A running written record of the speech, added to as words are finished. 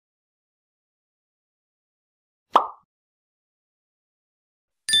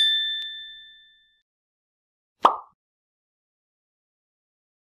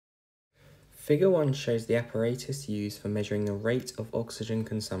Figure 1 shows the apparatus used for measuring the rate of oxygen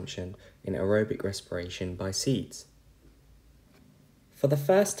consumption in aerobic respiration by seeds. For the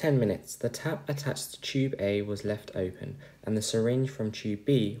first 10 minutes, the tap attached to tube A was left open and the syringe from tube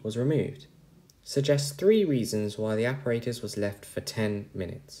B was removed. Suggest 3 reasons why the apparatus was left for 10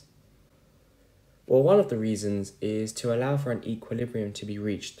 minutes. Well, one of the reasons is to allow for an equilibrium to be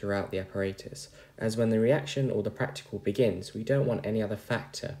reached throughout the apparatus, as when the reaction or the practical begins, we don't want any other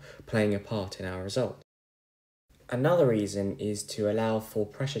factor playing a part in our result. Another reason is to allow for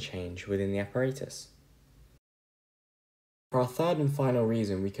pressure change within the apparatus. For our third and final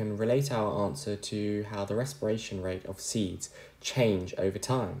reason, we can relate our answer to how the respiration rate of seeds change over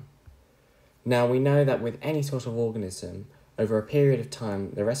time. Now, we know that with any sort of organism, over a period of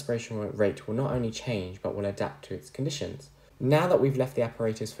time, the respiration rate will not only change, but will adapt to its conditions. Now that we've left the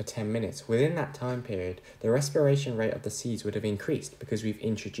apparatus for 10 minutes, within that time period, the respiration rate of the seeds would have increased because we've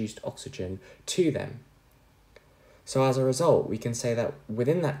introduced oxygen to them. So as a result, we can say that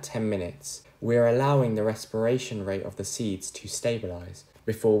within that 10 minutes, we're allowing the respiration rate of the seeds to stabilise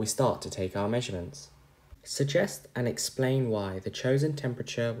before we start to take our measurements. Suggest and explain why the chosen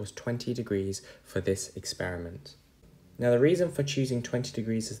temperature was 20 degrees for this experiment. Now, the reason for choosing 20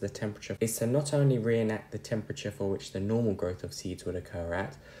 degrees as the temperature is to not only reenact the temperature for which the normal growth of seeds would occur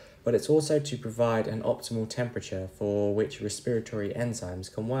at, but it's also to provide an optimal temperature for which respiratory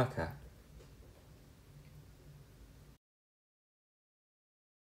enzymes can work at.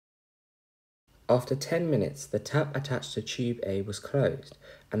 After 10 minutes, the tap attached to tube A was closed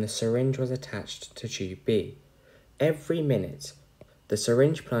and the syringe was attached to tube B. Every minute, the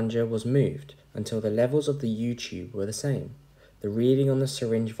syringe plunger was moved until the levels of the U-tube were the same. The reading on the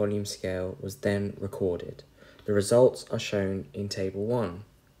syringe volume scale was then recorded. The results are shown in Table 1.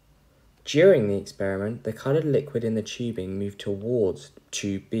 During the experiment, the coloured liquid in the tubing moved towards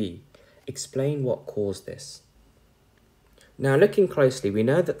tube B. Explain what caused this. Now, looking closely, we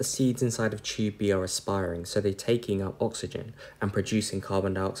know that the seeds inside of tube B are respiring, so they're taking up oxygen and producing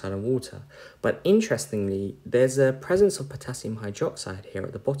carbon dioxide and water. But interestingly, there's a presence of potassium hydroxide here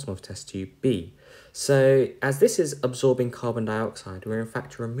at the bottom of test tube B. So, as this is absorbing carbon dioxide, we're in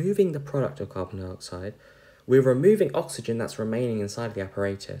fact removing the product of carbon dioxide. We're removing oxygen that's remaining inside the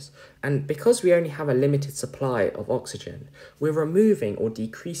apparatus. And because we only have a limited supply of oxygen, we're removing or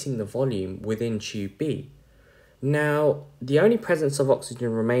decreasing the volume within tube B. Now, the only presence of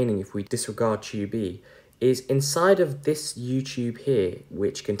oxygen remaining if we disregard tube B is inside of this U-tube here,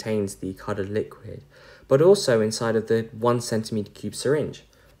 which contains the coloured liquid, but also inside of the 1 centimetre cube syringe.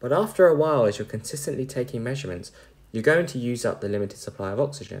 But after a while, as you're consistently taking measurements, you're going to use up the limited supply of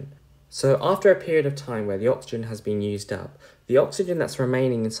oxygen. So after a period of time where the oxygen has been used up, the oxygen that's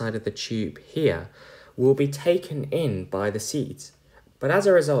remaining inside of the tube here will be taken in by the seeds. But as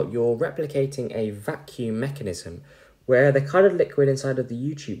a result, you're replicating a vacuum mechanism where the coloured liquid inside of the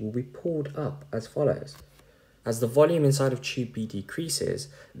U-tube will be pulled up as follows. As the volume inside of tube B decreases,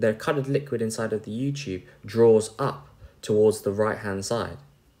 the coloured liquid inside of the U-tube draws up towards the right-hand side.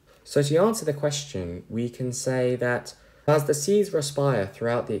 So to answer the question, we can say that as the seeds respire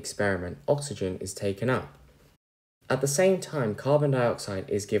throughout the experiment, oxygen is taken up. At the same time, carbon dioxide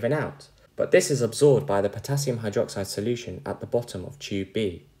is given out, but this is absorbed by the potassium hydroxide solution at the bottom of tube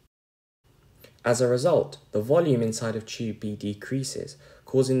B. As a result, the volume inside of tube B decreases,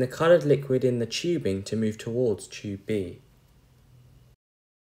 causing the coloured liquid in the tubing to move towards tube B.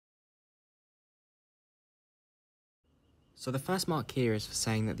 So the first mark here is for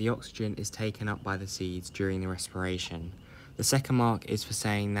saying that the oxygen is taken up by the seeds during the respiration. The second mark is for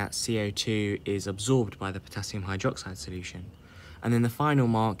saying that CO2 is absorbed by the potassium hydroxide solution. And then the final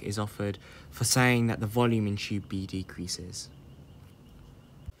mark is offered for saying that the volume in tube B decreases.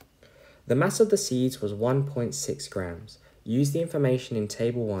 The mass of the seeds was 1.6 grams. Use the information in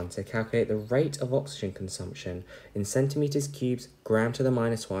Table 1 to calculate the rate of oxygen consumption in centimetres cubes, gram to the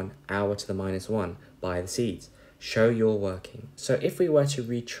 -1, hour to the -1 by the seeds. Show your working. So if we were to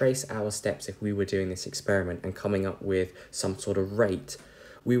retrace our steps if we were doing this experiment and coming up with some sort of rate,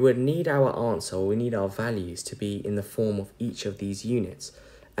 we would need our answer, or we need our values to be in the form of each of these units.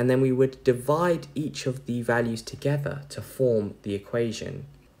 And then we would divide each of the values together to form the equation.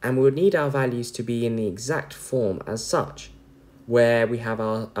 And we would need our values to be in the exact form as such, where we have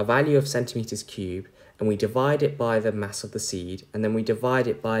a value of centimetres cubed, and we divide it by the mass of the seed, and then we divide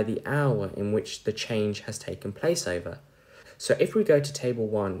it by the hour in which the change has taken place over. So if we go to Table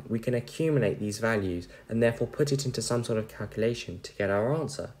 1, we can accumulate these values and therefore put it into some sort of calculation to get our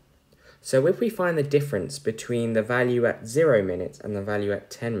answer. So if we find the difference between the value at 0 minutes and the value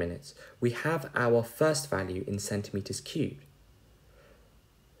at 10 minutes, we have our first value in centimetres cubed.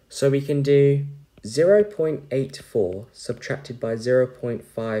 So we can do 0.84 subtracted by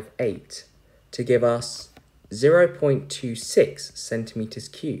 0.58 to give us 0.26 centimetres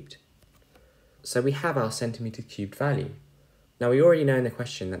cubed. So we have our centimetre cubed value. Now we already know in the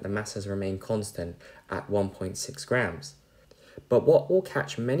question that the mass has remained constant at 1.6 grams. But what will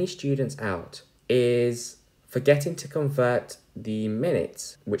catch many students out is forgetting to convert the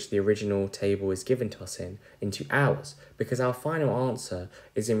minutes, which the original table is given to us in, into hours, because our final answer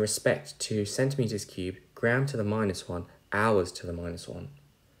is in respect to centimetres cubed, gram to the minus 1, hours to the minus 1.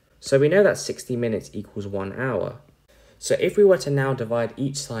 So we know that 60 minutes equals 1 hour. So if we were to now divide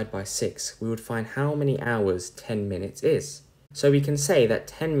each side by 6, we would find how many hours 10 minutes is. So we can say that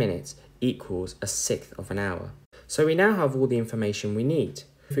 10 minutes equals a sixth of an hour. So we now have all the information we need.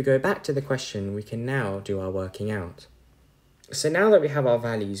 If we go back to the question, we can now do our working out. So now that we have our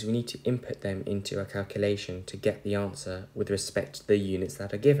values, we need to input them into a calculation to get the answer with respect to the units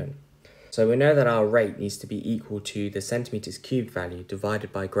that are given. So we know that our rate needs to be equal to the centimetres cubed value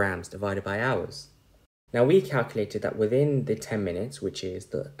divided by grams divided by hours. Now we calculated that within the 10 minutes, which is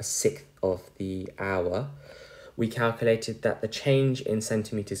a sixth of the hour, we calculated that the change in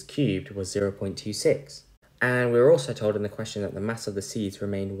centimetres cubed was 0.26. And we were also told in the question that the mass of the seeds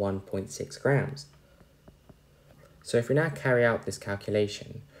remained 1.6 grams. So if we now carry out this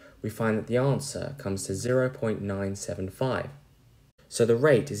calculation, we find that the answer comes to 0.975. So the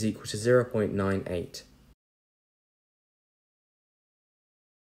rate is equal to 0.98.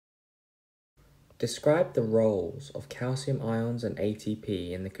 Describe the roles of calcium ions and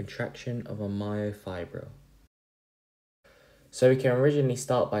ATP in the contraction of a myofibril. So we can originally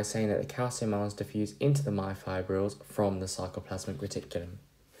start by saying that the calcium ions diffuse into the myofibrils from the sarcoplasmic reticulum.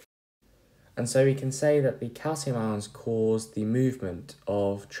 And so we can say that the calcium ions cause the movement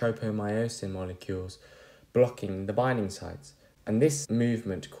of tropomyosin molecules blocking the binding sites. And this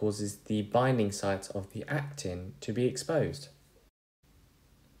movement causes the binding sites of the actin to be exposed.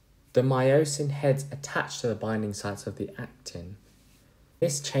 The myosin heads attach to the binding sites of the actin.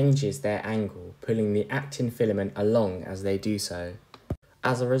 This changes their angle, pulling the actin filament along as they do so.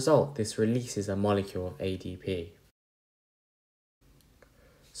 As a result, this releases a molecule of ADP.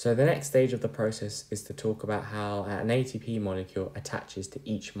 So the next stage of the process is to talk about how an ATP molecule attaches to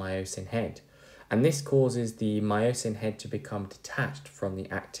each myosin head. And this causes the myosin head to become detached from the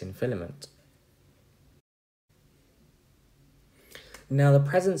actin filament. Now, the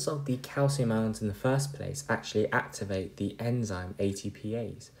presence of the calcium ions in the first place actually activate the enzyme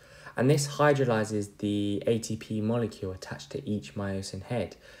ATPase, and this hydrolyzes the ATP molecule attached to each myosin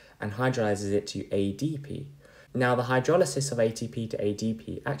head and hydrolyzes it to ADP. Now, the hydrolysis of ATP to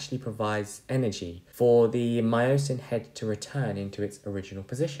ADP actually provides energy for the myosin head to return into its original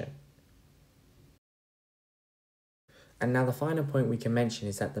position. And now the final point we can mention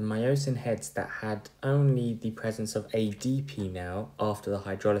is that the myosin heads that had only the presence of ADP now after the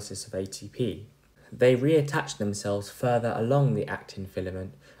hydrolysis of ATP, they reattach themselves further along the actin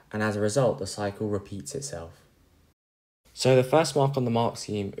filament, and as a result the cycle repeats itself. So the first mark on the mark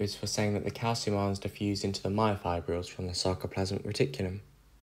scheme is for saying that the calcium ions diffuse into the myofibrils from the sarcoplasmic reticulum.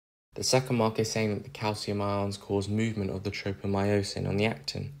 The second mark is saying that the calcium ions cause movement of the tropomyosin on the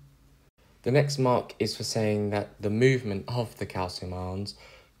actin. The next mark is for saying that the movement of the calcium ions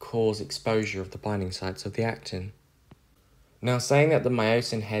cause exposure of the binding sites of the actin. Now, saying that the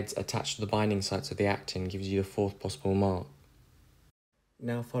myosin heads attach to the binding sites of the actin gives you the fourth possible mark.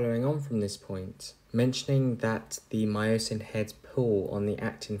 Now, following on from this point, mentioning that the myosin heads pull on the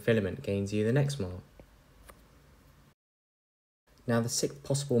actin filament gains you the next mark. Now, the sixth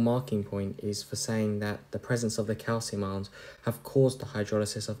possible marking point is for saying that the presence of the calcium ions have caused the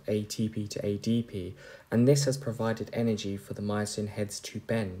hydrolysis of ATP to ADP, and this has provided energy for the myosin heads to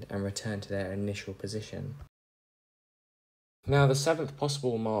bend and return to their initial position. Now, the seventh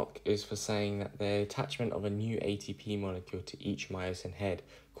possible mark is for saying that the attachment of a new ATP molecule to each myosin head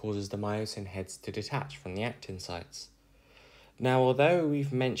causes the myosin heads to detach from the actin sites. Now, although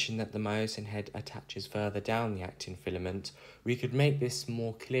we've mentioned that the myosin head attaches further down the actin filament, we could make this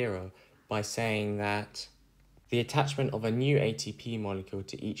more clearer by saying that the attachment of a new ATP molecule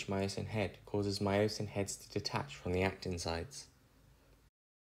to each myosin head causes myosin heads to detach from the actin sites.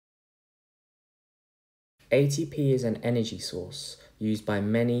 ATP is an energy source used by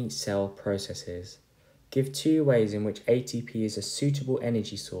many cell processes. Give 2 ways in which ATP is a suitable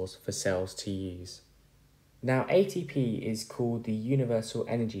energy source for cells to use. Now, ATP is called the universal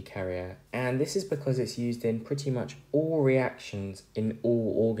energy carrier, and this is because it's used in pretty much all reactions in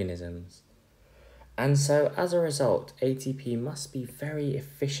all organisms. And so as a result, ATP must be very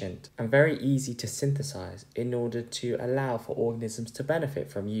efficient and very easy to synthesize in order to allow for organisms to benefit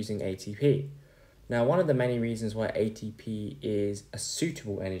from using ATP. Now, one of the many reasons why ATP is a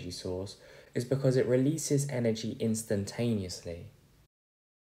suitable energy source is because it releases energy instantaneously.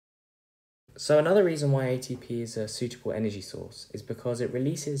 So another reason why ATP is a suitable energy source is because it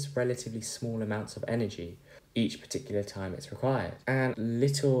releases relatively small amounts of energy each particular time it's required, and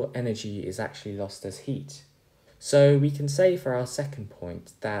little energy is actually lost as heat. So we can say for our second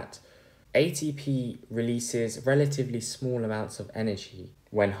point that ATP releases relatively small amounts of energy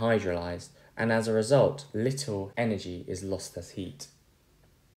when hydrolyzed, and as a result, little energy is lost as heat.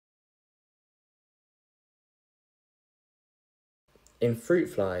 In fruit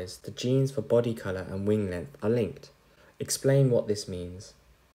flies, the genes for body colour and wing length are linked. Explain what this means.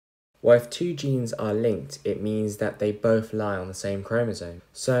 Well, if two genes are linked, it means that they both lie on the same chromosome.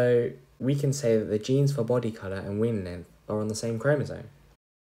 So we can say that the genes for body colour and wing length are on the same chromosome.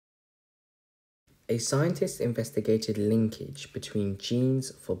 A scientist investigated linkage between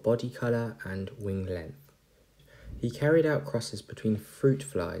genes for body colour and wing length. He carried out crosses between fruit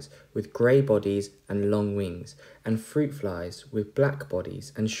flies with grey bodies and long wings, and fruit flies with black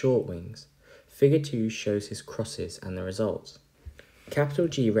bodies and short wings. Figure 2 shows his crosses and the results. Capital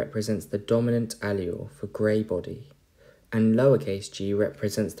G represents the dominant allele for grey body, and lowercase g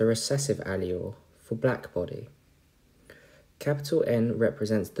represents the recessive allele for black body. Capital N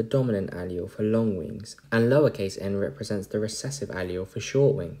represents the dominant allele for long wings, and lowercase n represents the recessive allele for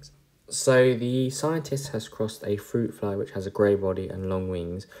short wings. So the scientist has crossed a fruit fly which has a grey body and long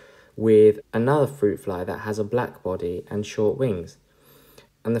wings with another fruit fly that has a black body and short wings.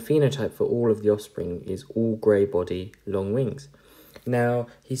 And the phenotype for all of the offspring is all grey body, long wings. Now,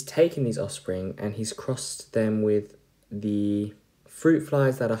 he's taken these offspring and he's crossed them with the fruit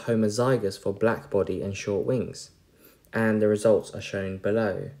flies that are homozygous for black body and short wings. And the results are shown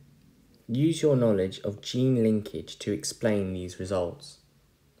below. Use your knowledge of gene linkage to explain these results.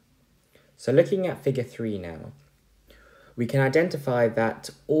 So looking at figure 3 now, we can identify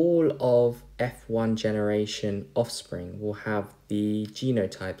that all of F1 generation offspring will have the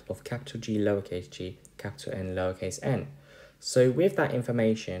genotype of capital G, lowercase g, capital N, lowercase n. So with that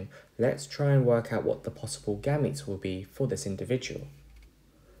information, let's try and work out what the possible gametes will be for this individual.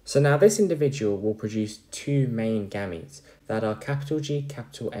 So now this individual will produce two main gametes that are capital G,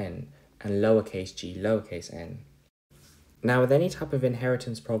 capital N, and lowercase g, lowercase n. Now, with any type of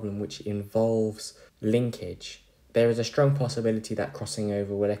inheritance problem which involves linkage, there is a strong possibility that crossing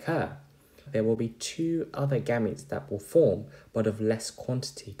over will occur. There will be two other gametes that will form, but of less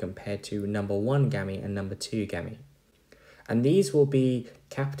quantity compared to number 1 gamete and number 2 gamete. And these will be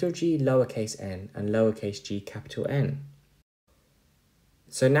capital G, lowercase n, and lowercase g, capital N.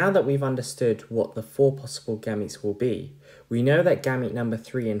 So now that we've understood what the 4 possible gametes will be, we know that gamete number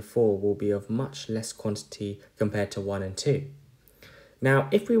 3 and 4 will be of much less quantity compared to 1 and 2. Now,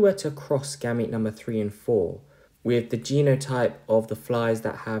 if we were to cross gamete number 3 and 4 with the genotype of the flies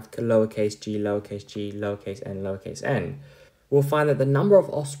that have lowercase g, lowercase n, we'll find that the number of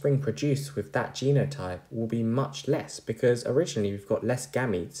offspring produced with that genotype will be much less because originally we've got less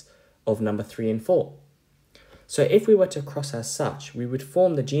gametes of number 3 and 4. So if we were to cross as such, we would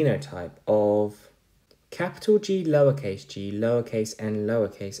form the genotype of capital G, lowercase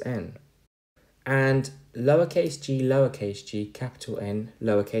n, and lowercase g, capital N,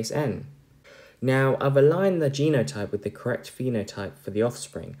 lowercase n. Now, I've aligned the genotype with the correct phenotype for the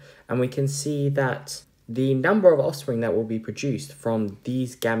offspring, and we can see that the number of offspring that will be produced from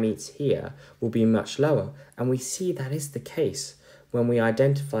these gametes here will be much lower, and we see that is the case when we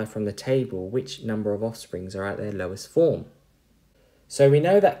identify from the table which number of offsprings are at their lowest form. So we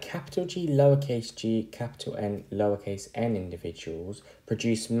know that capital G, lowercase g, capital N, lowercase n individuals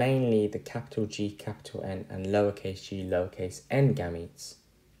produce mainly the capital G, capital N, and lowercase g, lowercase n gametes.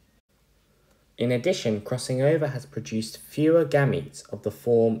 In addition, crossing over has produced fewer gametes of the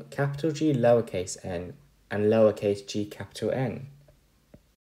form capital G, lowercase n, and lowercase g, capital N.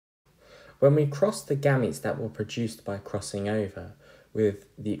 When we cross the gametes that were produced by crossing over with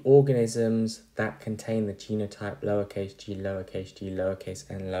the organisms that contain the genotype lowercase g, lowercase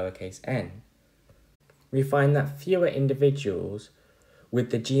n, lowercase n, we find that fewer individuals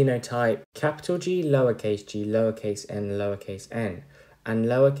with the genotype capital G, lowercase n, and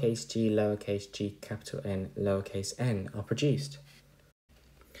lowercase g, capital N, lowercase n are produced.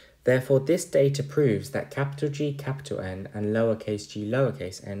 Therefore, this data proves that capital G, capital N, and lowercase g,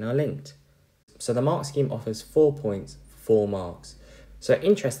 lowercase n are linked. So the mark scheme offers 4 points for 4 marks. So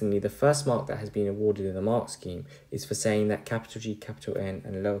interestingly, the first mark that has been awarded in the mark scheme is for saying that capital G, capital N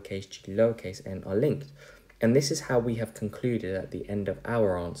and lowercase g, lowercase n are linked. And this is how we have concluded at the end of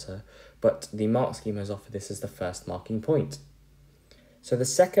our answer, but the mark scheme has offered this as the first marking point. So the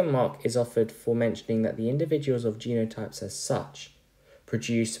second mark is offered for mentioning that the individuals of genotypes as such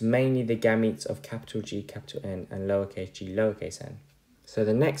produce mainly the gametes of capital G, capital N and lowercase g, lowercase n. So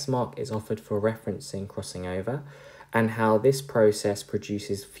the next mark is offered for referencing crossing over and how this process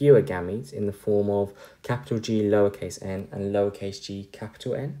produces fewer gametes in the form of capital G, lowercase n and lowercase g,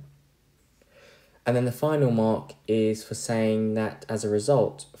 capital N. And then the final mark is for saying that as a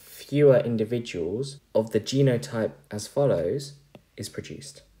result, fewer individuals of the genotype as follows is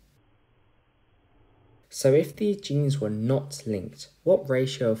produced. So if these genes were not linked, what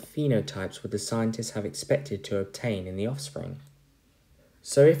ratio of phenotypes would the scientists have expected to obtain in the offspring?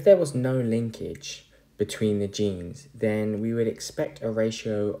 So if there was no linkage between the genes, then we would expect a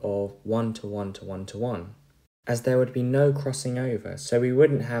ratio of 1 to 1 to 1 to 1, as there would be no crossing over, so we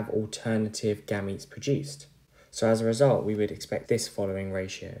wouldn't have alternative gametes produced. So as a result, we would expect this following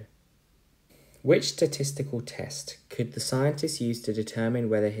ratio. Which statistical test could the scientist use to determine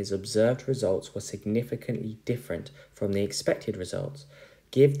whether his observed results were significantly different from the expected results?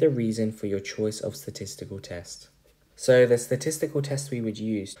 Give the reason for your choice of statistical test. So the statistical test we would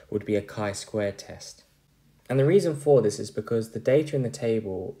use would be a chi-squared test. And the reason for this is because the data in the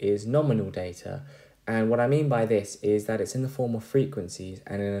table is nominal data, and what I mean by this is that it's in the form of frequencies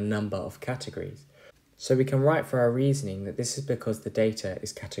and in a number of categories. So we can write for our reasoning that this is because the data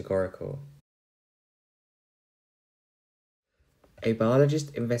is categorical. A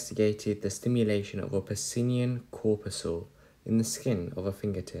biologist investigated the stimulation of a Pacinian corpuscle in the skin of a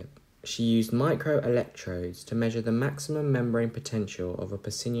fingertip. She used microelectrodes to measure the maximum membrane potential of a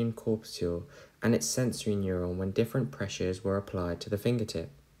Pacinian corpuscle and its sensory neuron when different pressures were applied to the fingertip.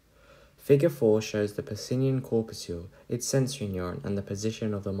 Figure 4 shows the Pacinian corpuscle, its sensory neuron, and the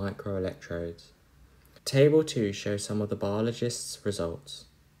position of the microelectrodes. Table 2 shows some of the biologist's results.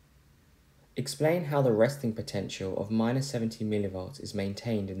 Explain how the resting potential of -70 millivolts is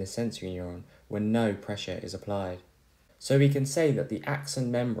maintained in the sensory neuron when no pressure is applied. So we can say that the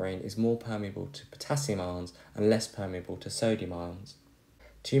axon membrane is more permeable to potassium ions and less permeable to sodium ions.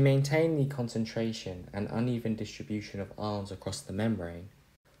 To maintain the concentration and uneven distribution of ions across the membrane,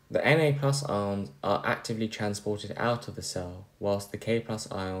 the Na+ ions are actively transported out of the cell, whilst the K+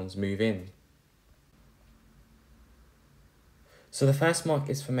 ions move in. So the first mark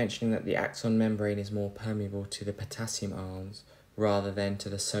is for mentioning that the axon membrane is more permeable to the potassium ions rather than to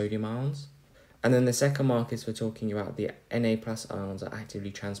the sodium ions. And then the second mark is for talking about the Na+ ions are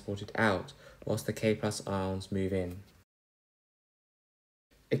actively transported out, whilst the K+ ions move in.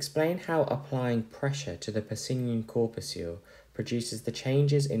 Explain how applying pressure to the Pacinian corpuscle produces the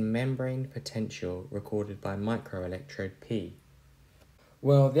changes in membrane potential recorded by microelectrode P.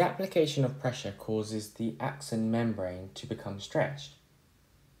 Well, the application of pressure causes the axon membrane to become stretched.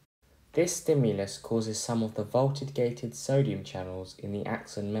 This stimulus causes some of the voltage-gated sodium channels in the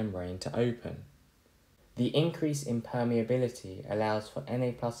axon membrane to open. The increase in permeability allows for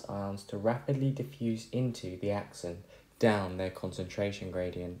Na+ ions to rapidly diffuse into the axon down their concentration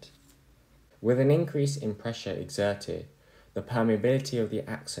gradient. With an increase in pressure exerted, the permeability of the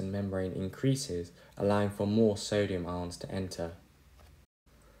axon membrane increases, allowing for more sodium ions to enter.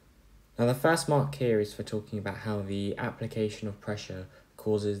 Now the first mark here is for talking about how the application of pressure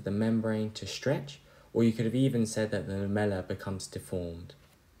causes the membrane to stretch, or you could have even said that the lamella becomes deformed.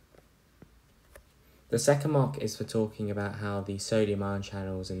 The second mark is for talking about how the sodium ion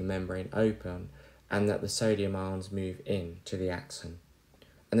channels in the membrane open and that the sodium ions move in to the axon.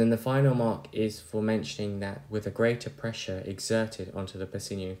 And then the final mark is for mentioning that with a greater pressure exerted onto the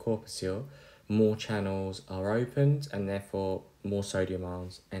Pacinian corpuscle, more channels are opened and therefore more sodium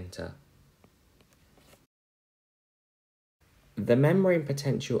ions enter. The membrane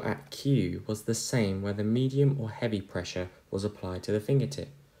potential at Q was the same whether medium or heavy pressure was applied to the fingertip.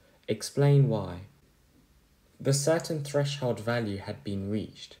 Explain why. The certain threshold value had been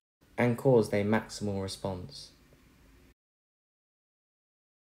reached and caused a maximal response.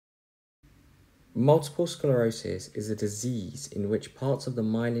 Multiple sclerosis is a disease in which parts of the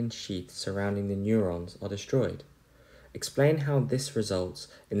myelin sheath surrounding the neurons are destroyed. Explain how this results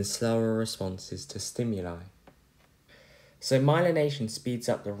in slower responses to stimuli. So myelination speeds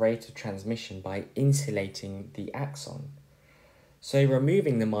up the rate of transmission by insulating the axon. So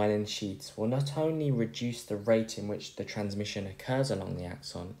removing the myelin sheaths will not only reduce the rate in which the transmission occurs along the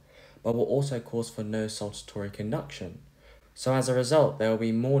axon, but will also cause for no saltatory conduction. So as a result, there will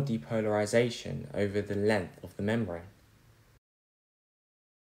be more depolarization over the length of the membrane.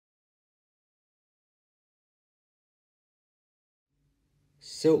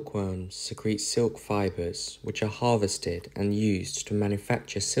 Silkworms secrete silk fibres, which are harvested and used to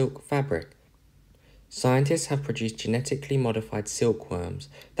manufacture silk fabric. Scientists have produced genetically modified silkworms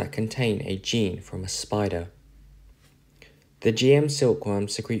that contain a gene from a spider. The GM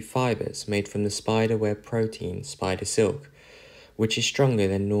silkworms secrete fibres made from the spider web protein spider silk, which is stronger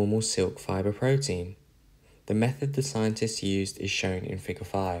than normal silk fibre protein. The method the scientists used is shown in Figure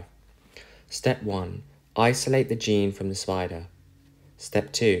 5. Step 1. Isolate the gene from the spider.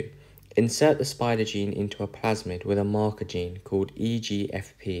 Step 2. Insert the spider gene into a plasmid with a marker gene called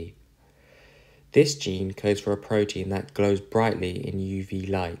EGFP. This gene codes for a protein that glows brightly in UV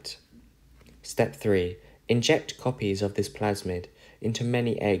light. Step 3. Inject copies of this plasmid into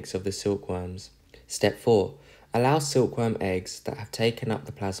many eggs of the silkworms. Step 4. Allow silkworm eggs that have taken up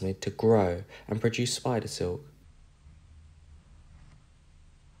the plasmid to grow and produce spider silk.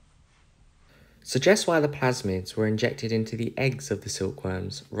 Suggest why the plasmids were injected into the eggs of the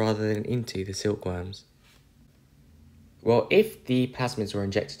silkworms rather than into the silkworms. Well, if the plasmids were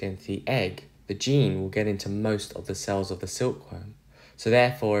injected into the egg, the gene will get into most of the cells of the silkworm, so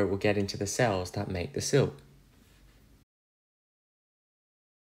therefore it will get into the cells that make the silk.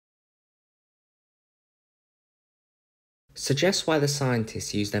 Suggest why the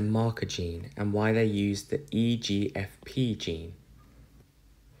scientists used their marker gene and why they used the EGFP gene.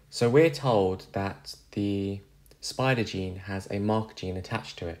 So we're told that the spider gene has a marker gene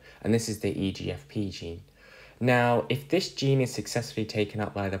attached to it, and this is the EGFP gene. Now, if this gene is successfully taken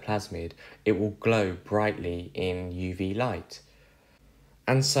up by the plasmid, it will glow brightly in UV light.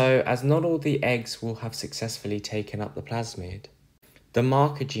 And so, as not all the eggs will have successfully taken up the plasmid, the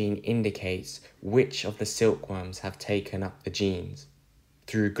marker gene indicates which of the silkworms have taken up the genes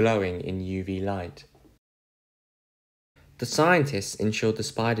through glowing in UV light. The scientists ensured the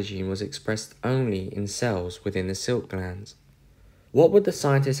spider gene was expressed only in cells within the silk glands. What would the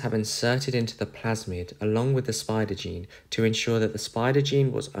scientists have inserted into the plasmid along with the spider gene to ensure that the spider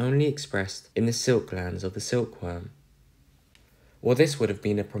gene was only expressed in the silk glands of the silkworm? Well, this would have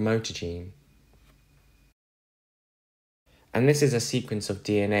been a promoter gene. And this is a sequence of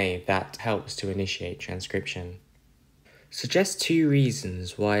DNA that helps to initiate transcription. Suggest 2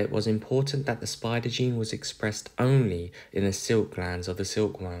 reasons why it was important that the spider gene was expressed only in the silk glands of the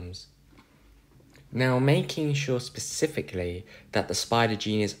silkworms. Now, making sure specifically that the spider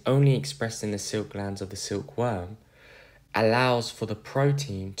gene is only expressed in the silk glands of the silkworm allows for the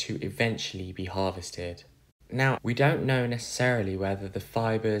protein to eventually be harvested. Now, we don't know necessarily whether the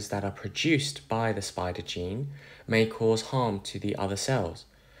fibres that are produced by the spider gene may cause harm to the other cells.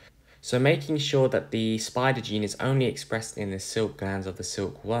 So making sure that the spider gene is only expressed in the silk glands of the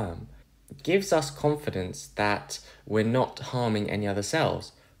silkworm gives us confidence that we're not harming any other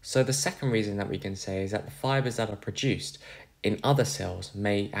cells. So the second reason that we can say is that the fibres that are produced in other cells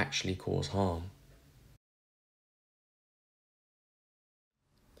may actually cause harm.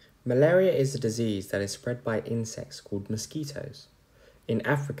 Malaria is a disease that is spread by insects called mosquitoes. In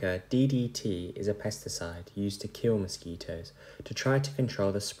Africa, DDT is a pesticide used to kill mosquitoes to try to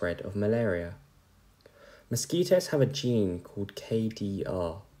control the spread of malaria. Mosquitoes have a gene called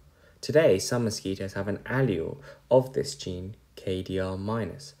KDR. Today, some mosquitoes have an allele of this gene,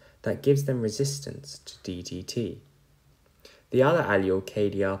 KDR-, that gives them resistance to DDT. The other allele,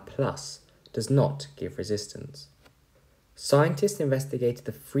 KDR+, does not give resistance. Scientists investigated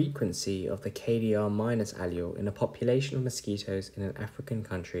the frequency of the KDR- allele in a population of mosquitoes in an African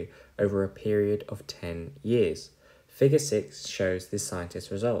country over a period of 10 years. Figure 6 shows this scientist's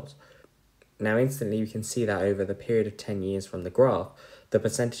results. Now instantly we can see that over the period of 10 years from the graph, the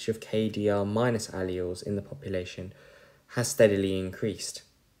percentage of KDR- alleles in the population has steadily increased.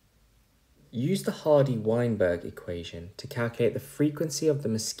 Use the Hardy-Weinberg equation to calculate the frequency of the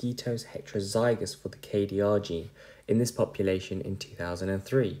mosquitoes heterozygous for the KDR gene in this population in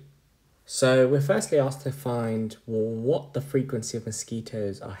 2003. So we're firstly asked to find what the frequency of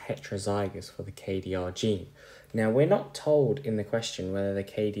mosquitoes are heterozygous for the KDR gene. Now we're not told in the question whether the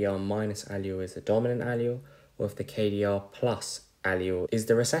KDR- allele is the dominant allele or if the KDR+ allele is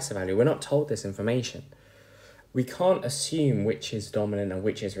the recessive allele. We're not told this information. We can't assume which is dominant and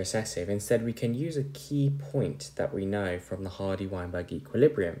which is recessive. Instead, we can use a key point that we know from the Hardy-Weinberg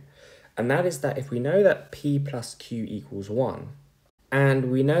equilibrium. And that is that if we know that P plus Q equals 1, and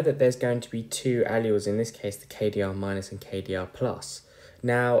we know that there's going to be 2 alleles, in this case the KDR- and KDR+.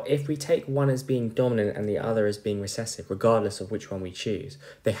 Now, if we take one as being dominant and the other as being recessive, regardless of which one we choose,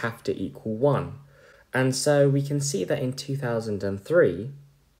 they have to equal 1. And so we can see that in 2003,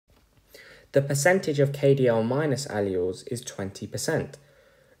 the percentage of KDR- alleles is 20%.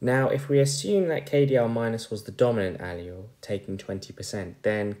 Now, if we assume that KDR- was the dominant allele, taking 20%,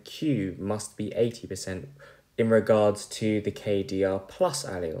 then Q must be 80% in regards to the KDR plus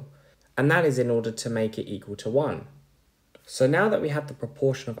allele, and that is in order to make it equal to 1. So now that we have the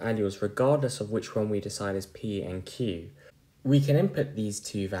proportion of alleles regardless of which one we decide is P and Q, we can input these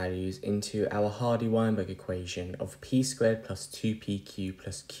two values into our Hardy-Weinberg equation of P squared plus 2PQ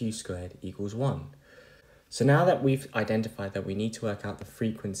plus Q squared equals 1. So now that we've identified that we need to work out the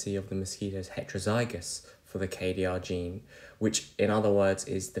frequency of the mosquito's heterozygous for the KDR gene, which in other words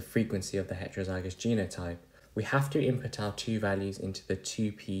is the frequency of the heterozygous genotype, we have to input our two values into the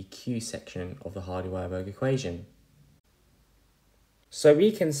 2PQ section of the Hardy-Weinberg equation. So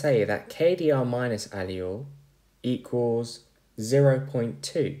we can say that KDR- allele equals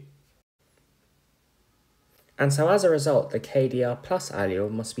 0.2. And so as a result, the KDR plus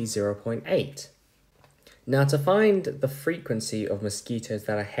allele must be 0.8. Now, to find the frequency of mosquitoes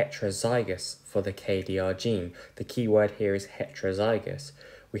that are heterozygous for the KDR gene, the key word here is heterozygous,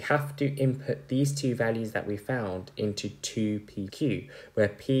 we have to input these two values that we found into 2PQ, where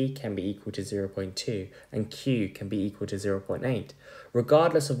P can be equal to 0.2 and Q can be equal to 0.8.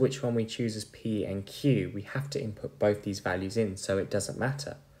 Regardless of which one we choose as P and Q, we have to input both these values in, so it doesn't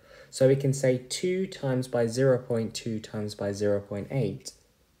matter. So we can say 2 times by 0.2 times by 0.8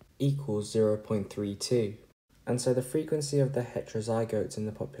 equals 0.32. And so the frequency of the heterozygotes in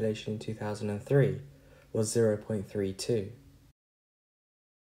the population in 2003 was 0.32.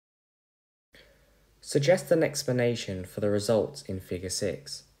 Suggest an explanation for the results in Figure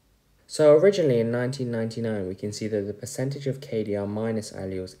 6. So originally in 1999 we can see that the percentage of KDR-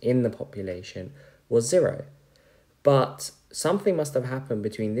 alleles in the population was 0. But something must have happened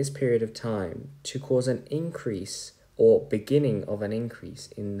between this period of time to cause an increase or beginning of an increase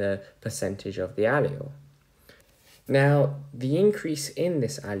in the percentage of the allele. Now, the increase in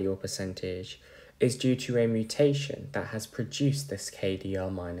this allele percentage is due to a mutation that has produced this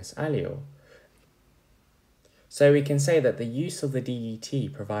KDR- allele. So we can say that the use of the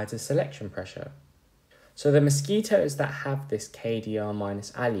DDT provides a selection pressure. So the mosquitoes that have this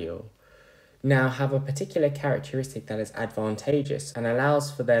KDR- allele now have a particular characteristic that is advantageous and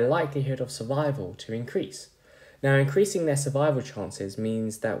allows for their likelihood of survival to increase. Now, increasing their survival chances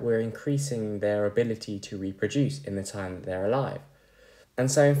means that we're increasing their ability to reproduce in the time that they're alive. And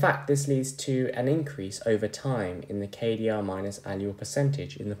so, in fact, this leads to an increase over time in the KDR- allele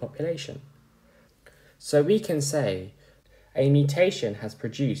percentage in the population. So we can say a mutation has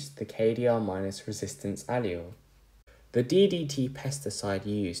produced the KDR- resistance allele. The DDT pesticide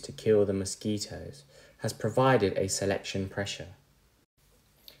used to kill the mosquitoes has provided a selection pressure.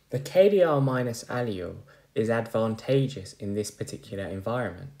 The KDR- allele is advantageous in this particular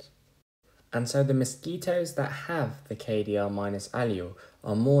environment. And so the mosquitoes that have the KDR- allele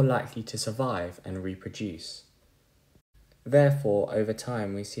are more likely to survive and reproduce. Therefore, over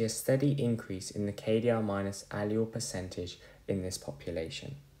time, we see a steady increase in the KDR- allele percentage in this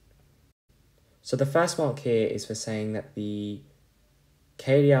population. So the first mark here is for saying that the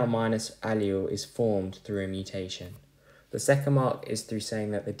KDR- allele is formed through a mutation. The second mark is through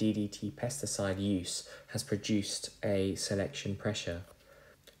saying that the DDT pesticide use has produced a selection pressure.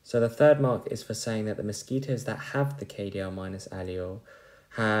 So the third mark is for saying that the mosquitoes that have the KDR- allele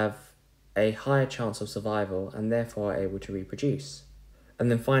have a higher chance of survival and therefore are able to reproduce.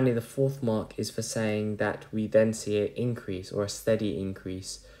 And then finally, the fourth mark is for saying that we then see an increase or a steady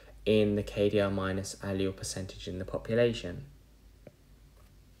increase in the KDR- allele percentage in the population.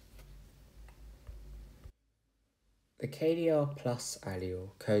 The KDR plus allele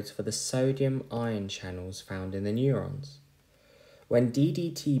codes for the sodium-ion channels found in the neurons. When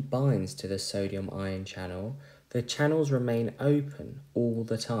DDT binds to the sodium-ion channel, the channels remain open all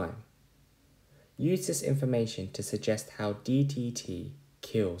the time. Use this information to suggest how DDT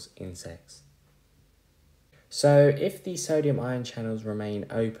kills insects. So if the sodium-ion channels remain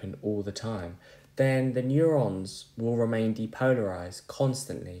open all the time, then the neurons will remain depolarized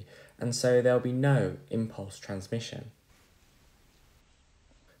constantly, and so there'll be no impulse transmission.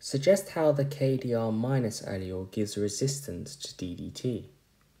 Suggest how the KDR- allele gives resistance to DDT.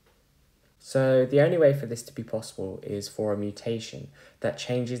 So the only way for this to be possible is for a mutation that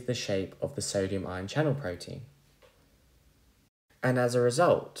changes the shape of the sodium-ion channel protein. And as a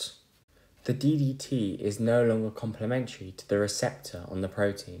result, the DDT is no longer complementary to the receptor on the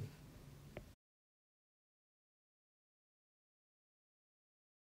protein.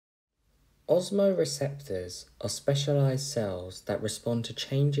 Osmoreceptors are specialized cells that respond to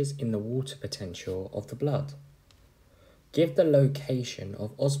changes in the water potential of the blood. Give the location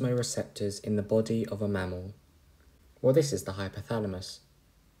of osmoreceptors in the body of a mammal. Well, this is the hypothalamus.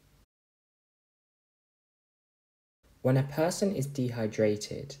 When a person is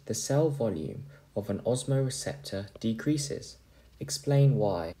dehydrated, the cell volume of an osmoreceptor decreases. Explain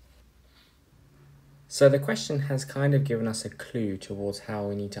why. So the question has kind of given us a clue towards how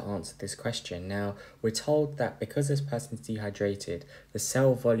we need to answer this question. Now, we're told that because this person is dehydrated, the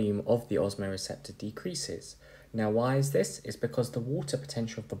cell volume of the osmoreceptor decreases. Now, why is this? It's because the water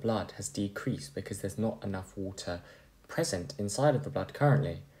potential of the blood has decreased because there's not enough water present inside of the blood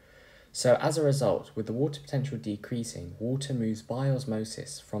currently. So as a result, with the water potential decreasing, water moves by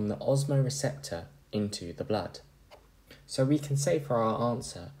osmosis from the osmoreceptor into the blood. So we can say for our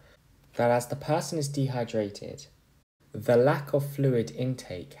answer that as the person is dehydrated, the lack of fluid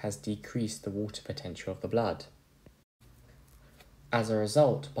intake has decreased the water potential of the blood. As a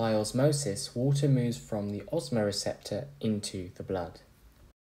result, by osmosis, water moves from the osmoreceptor into the blood.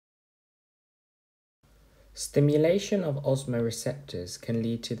 Stimulation of osmoreceptors can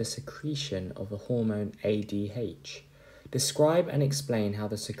lead to the secretion of the hormone ADH. Describe and explain how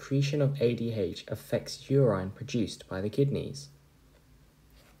the secretion of ADH affects urine produced by the kidneys.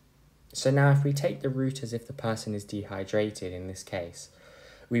 So now if we take the route as if the person is dehydrated in this case,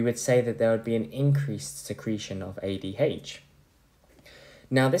 we would say that there would be an increased secretion of ADH.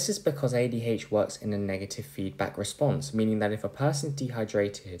 Now this is because ADH works in a negative feedback response, meaning that if a person is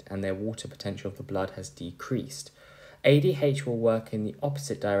dehydrated and their water potential of the blood has decreased, ADH will work in the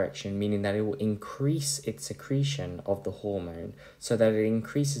opposite direction, meaning that it will increase its secretion of the hormone so that it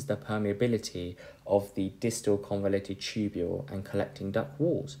increases the permeability of the distal convoluted tubule and collecting duct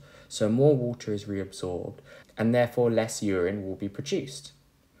walls. So more water is reabsorbed and therefore less urine will be produced.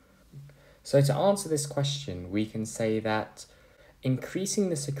 So to answer this question, we can say that increasing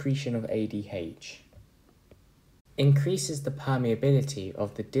the secretion of ADH increases the permeability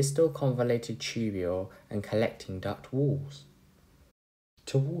of the distal convoluted tubule and collecting duct walls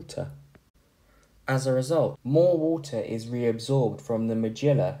to water. As a result, more water is reabsorbed from the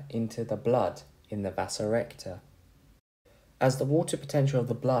medulla into the blood in the vasorector. As the water potential of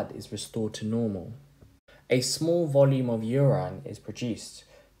the blood is restored to normal, a small volume of urine is produced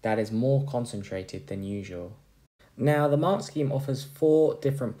that is more concentrated than usual. Now, the mark scheme offers 4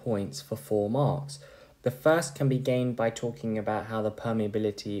 different points for 4 marks. The first can be gained by talking about how the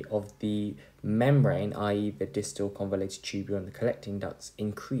permeability of the membrane, i.e. the distal convoluted tubule and the collecting ducts,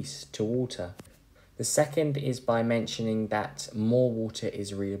 increase to water. The second is by mentioning that more water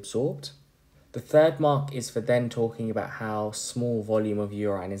is reabsorbed. The third mark is for then talking about how small volume of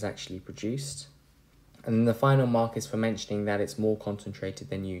urine is actually produced. And then the final mark is for mentioning that it's more concentrated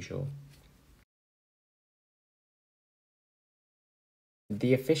than usual.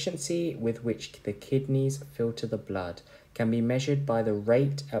 The efficiency with which the kidneys filter the blood can be measured by the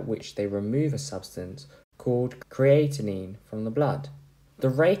rate at which they remove a substance called creatinine from the blood. The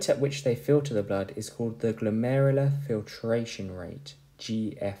rate at which they filter the blood is called the glomerular filtration rate,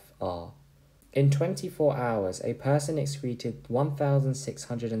 GFR. In 24 hours, a person excreted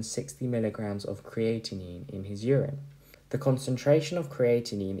 1,660 milligrams of creatinine in his urine. The concentration of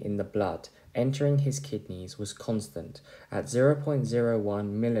creatinine in the blood entering his kidneys was constant at 0.01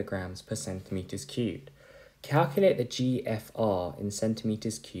 milligrams per centimeters cubed. Calculate the GFR in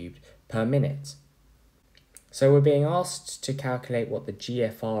centimeters cubed per minute. So we're being asked to calculate what the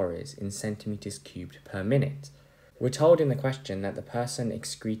GFR is in centimeters cubed per minute. We're told in the question that the person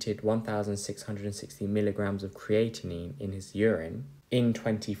excreted 1,660 milligrams of creatinine in his urine in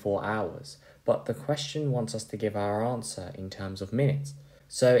 24 hours, but the question wants us to give our answer in terms of minutes.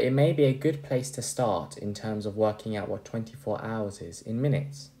 So it may be a good place to start in terms of working out what 24 hours is in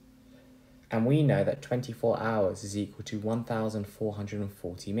minutes. And we know that 24 hours is equal to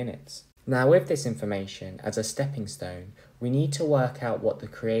 1,440 minutes. Now with this information, as a stepping stone, we need to work out what the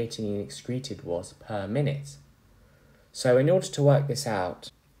creatinine excreted was per minute. So in order to work this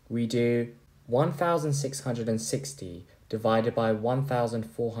out, we do 1,660 divided by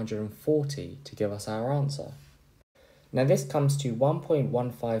 1,440 to give us our answer. Now this comes to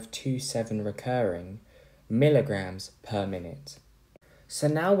 1.1527 recurring milligrams per minute. So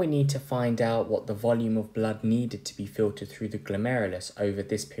now we need to find out what the volume of blood needed to be filtered through the glomerulus over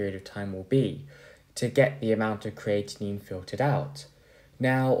this period of time will be to get the amount of creatinine filtered out.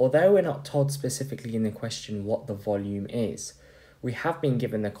 Now, although we're not told specifically in the question what the volume is, we have been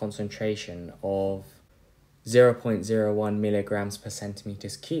given the concentration of 0.01 milligrams per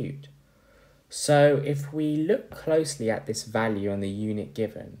centimeters cubed. So if we look closely at this value and the unit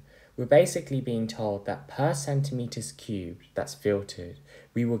given, we're basically being told that per centimeters cubed that's filtered,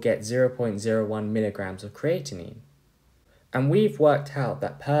 we will get 0.01 milligrams of creatinine. And we've worked out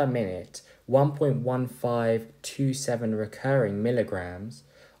that per minute, 1.1527 recurring milligrams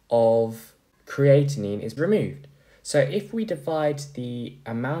of creatinine is removed. So if we divide the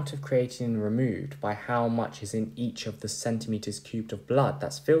amount of creatinine removed by how much is in each of the centimeters cubed of blood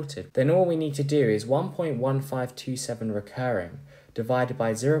that's filtered, then all we need to do is 1.1527 recurring divided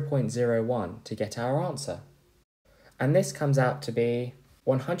by 0.01 to get our answer. And this comes out to be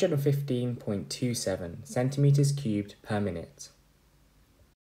 115.27 centimeters cubed per minute.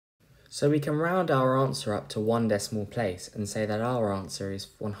 So we can round our answer up to one decimal place and say that our answer is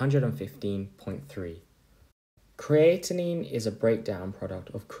 115.3. Creatinine is a breakdown product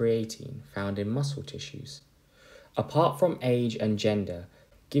of creatine found in muscle tissues. Apart from age and gender,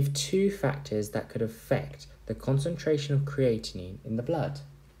 give two factors that could affect the concentration of creatinine in the blood.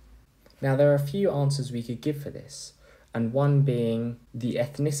 Now there are a few answers we could give for this, and one being the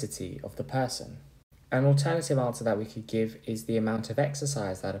ethnicity of the person. An alternative answer that we could give is the amount of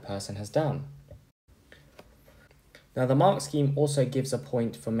exercise that a person has done. Now the mark scheme also gives a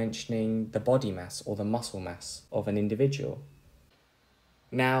point for mentioning the body mass or the muscle mass of an individual.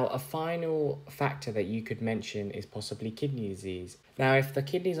 Now a final factor that you could mention is possibly kidney disease. Now if the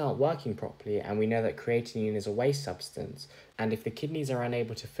kidneys aren't working properly, and we know that creatinine is a waste substance, and if the kidneys are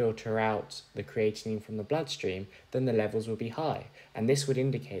unable to filter out the creatinine from the bloodstream, then the levels will be high, and this would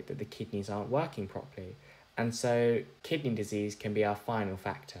indicate that the kidneys aren't working properly, and so kidney disease can be our final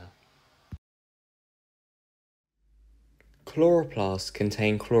factor. Chloroplasts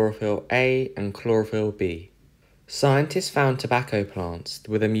contain chlorophyll A and chlorophyll B. Scientists found tobacco plants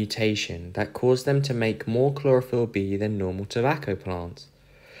with a mutation that caused them to make more chlorophyll B than normal tobacco plants.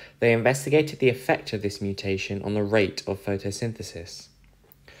 They investigated the effect of this mutation on the rate of photosynthesis.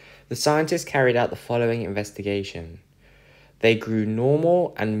 The scientists carried out the following investigation. They grew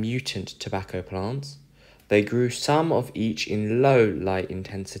normal and mutant tobacco plants. They grew some of each in low light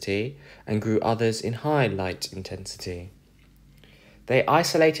intensity and grew others in high light intensity. They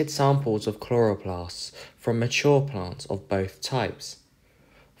isolated samples of chloroplasts from mature plants of both types.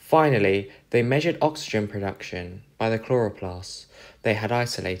 Finally, they measured oxygen production by the chloroplasts they had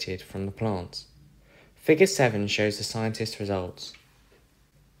isolated from the plants. Figure 7 shows the scientists' results.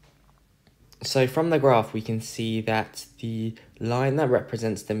 So from the graph we can see that the line that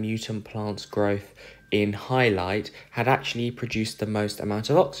represents the mutant plant's growth in high light had actually produced the most amount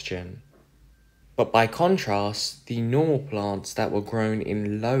of oxygen. But by contrast, the normal plants that were grown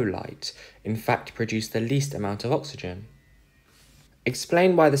in low light in fact produced the least amount of oxygen.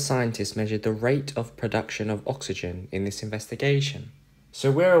 Explain why the scientists measured the rate of production of oxygen in this investigation. So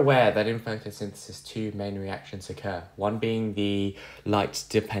we're aware that in photosynthesis two main reactions occur, one being the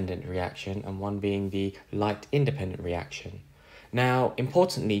light-dependent reaction and one being the light-independent reaction. Now,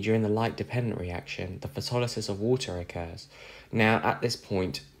 importantly, during the light-dependent reaction, the photolysis of water occurs. Now, at this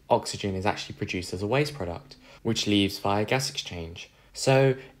point, oxygen is actually produced as a waste product, which leaves via gas exchange.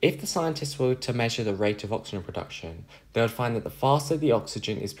 So, if the scientists were to measure the rate of oxygen production, they would find that the faster the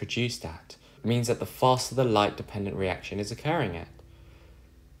oxygen is produced at, means that the faster the light-dependent reaction is occurring at.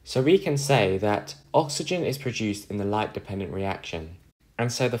 So we can say that oxygen is produced in the light-dependent reaction,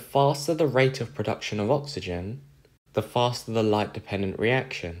 and so the faster the rate of production of oxygen, the faster the light-dependent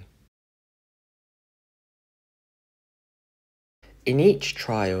reaction. In each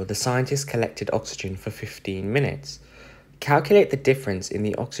trial, the scientists collected oxygen for 15 minutes. Calculate the difference in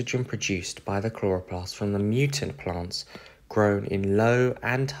the oxygen produced by the chloroplasts from the mutant plants grown in low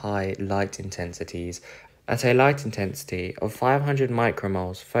and high light intensities at a light intensity of 500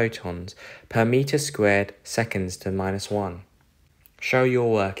 micromoles photons per meter squared seconds to -1. Show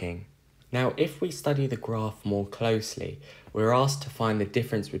your working. Now, if we study the graph more closely, we're asked to find the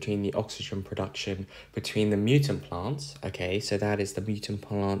difference between the oxygen production between the mutant plants, okay, so that is the mutant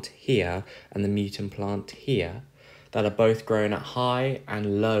plant here and the mutant plant here, that are both grown at high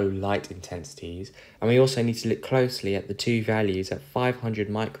and low light intensities, and we also need to look closely at the two values at 500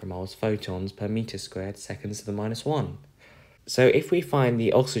 micromoles photons per meter squared seconds to the -1. So if we find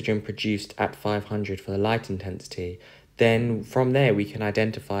the oxygen produced at 500 for the light intensity, then from there we can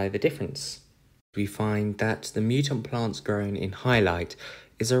identify the difference. We find that the mutant plants grown in high light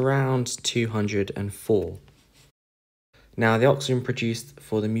is around 204. Now the oxygen produced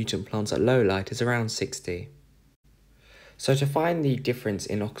for the mutant plants at low light is around 60. So to find the difference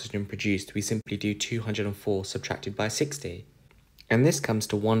in oxygen produced, we simply do 204 subtracted by 60. And this comes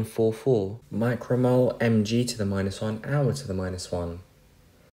to 144 micromole mg to the -1 hour to the -1.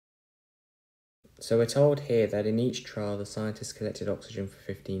 So we're told here that in each trial the scientists collected oxygen for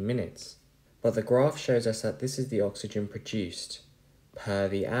 15 minutes. But the graph shows us that this is the oxygen produced per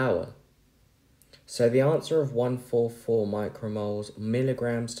the hour. So the answer of 144 micromoles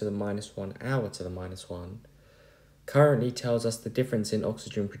milligrams to the -1 hour to the -1 currently tells us the difference in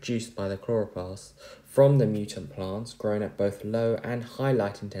oxygen produced by the chloroplasts from the mutant plants grown at both low and high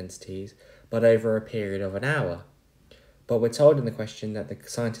light intensities, but over a period of an hour. But we're told in the question that the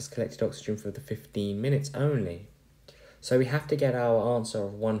scientists collected oxygen for the 15 minutes only. So we have to get our answer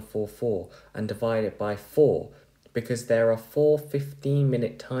of 144 and divide it by 4, because there are 4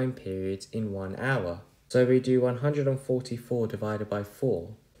 15-minute time periods in 1 hour. So we do 144 divided by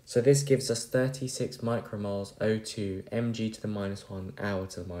 4. So this gives us 36 micromoles O2 mg to the minus 1 hour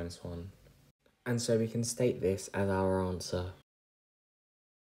to the minus 1. And so we can state this as our answer.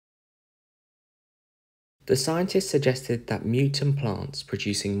 The scientists suggested that mutant plants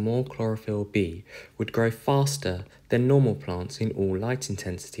producing more chlorophyll B would grow faster than normal plants in all light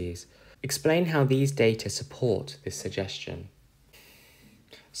intensities. Explain how these data support this suggestion.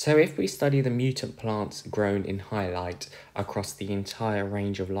 So if we study the mutant plants grown in high light across the entire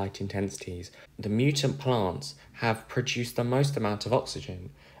range of light intensities, the mutant plants have produced the most amount of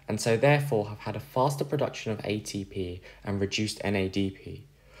oxygen, and so therefore have had a faster production of ATP and reduced NADP.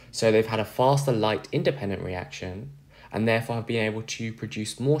 So they've had a faster light-independent reaction, and therefore have been able to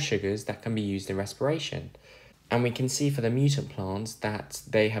produce more sugars that can be used in respiration. And we can see for the mutant plants that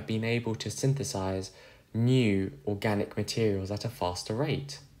they have been able to synthesize new organic materials at a faster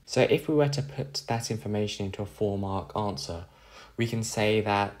rate. So if we were to put that information into a 4-mark answer, we can say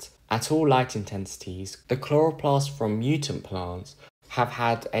that at all light intensities, the chloroplasts from mutant plants have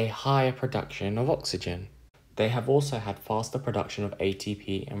had a higher production of oxygen. They have also had faster production of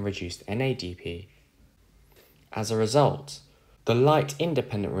ATP and reduced NADP. As a result, the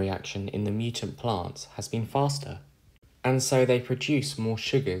light-independent reaction in the mutant plants has been faster, and so they produce more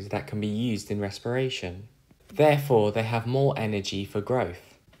sugars that can be used in respiration. Therefore, they have more energy for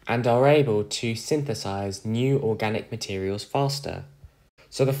growth, and are able to synthesize new organic materials faster.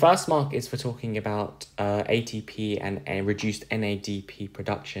 So the first mark is for talking about ATP and a reduced NADP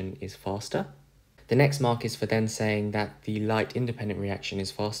production is faster. The next mark is for then saying that the light-independent reaction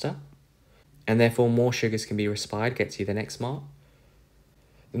is faster, and therefore more sugars can be respired, gets you the next mark.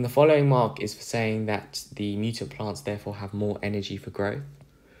 Then the following mark is for saying that the mutant plants therefore have more energy for growth.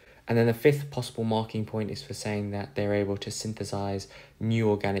 And then the 5th possible marking point is for saying that they're able to synthesize new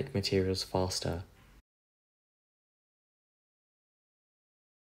organic materials faster.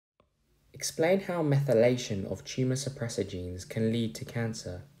 Explain how methylation of tumour suppressor genes can lead to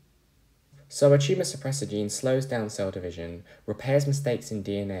cancer. So a tumour suppressor gene slows down cell division, repairs mistakes in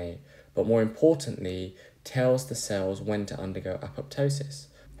DNA, but more importantly, tells the cells when to undergo apoptosis,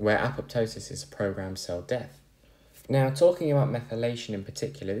 where apoptosis is programmed cell death. Now, talking about methylation in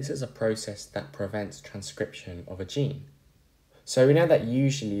particular, this is a process that prevents transcription of a gene. So we know that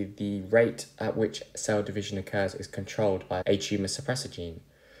usually the rate at which cell division occurs is controlled by a tumour suppressor gene.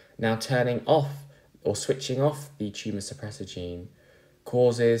 Now, turning off or switching off the tumour suppressor gene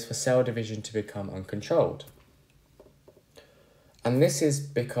causes for cell division to become uncontrolled. And this is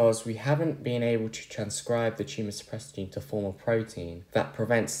because we haven't been able to transcribe the tumour suppressor gene to form a protein that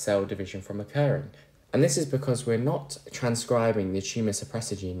prevents cell division from occurring. And this is because we're not transcribing the tumour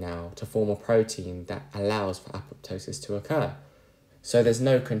suppressor gene now to form a protein that allows for apoptosis to occur. So there's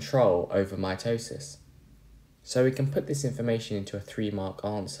no control over mitosis. So we can put this information into a 3-mark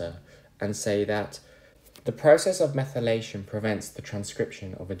answer and say that the process of methylation prevents the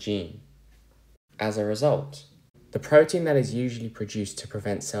transcription of a gene. As a result, the protein that is usually produced to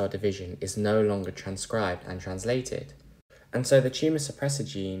prevent cell division is no longer transcribed and translated, and so the tumour suppressor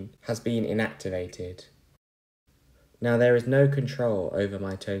gene has been inactivated. Now there is no control over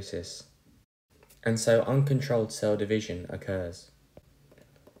mitosis, and so uncontrolled cell division occurs.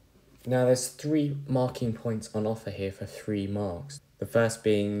 Now there's 3 marking points on offer here for 3 marks. The first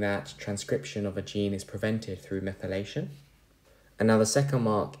being that transcription of a gene is prevented through methylation. And now the second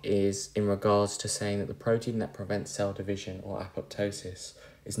mark is in regards to saying that the protein that prevents cell division or apoptosis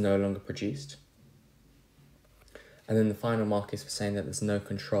is no longer produced. And then the final mark is for saying that there's no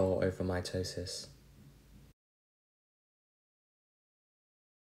control over mitosis.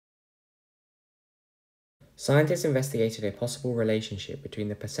 Scientists investigated a possible relationship between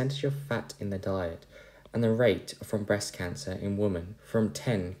the percentage of fat in the diet and the rate from breast cancer in women from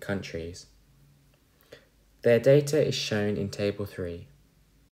 10 countries. Their data is shown in Table 3.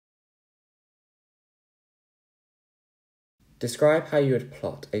 Describe how you would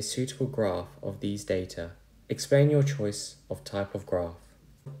plot a suitable graph of these data. Explain your choice of type of graph.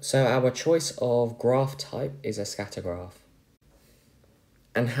 So our choice of graph type is a scatter graph.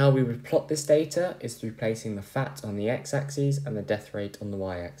 And how we would plot this data is through placing the fat on the x-axis and the death rate on the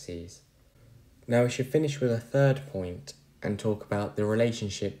y-axis. Now we should finish with a third point and talk about the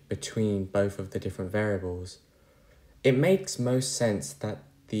relationship between both of the different variables. It makes most sense that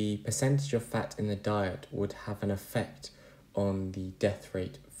the percentage of fat in the diet would have an effect on the death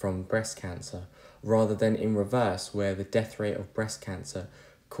rate from breast cancer, rather than in reverse, where the death rate of breast cancer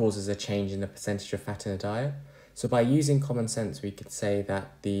causes a change in the percentage of fat in the diet. So by using common sense, we could say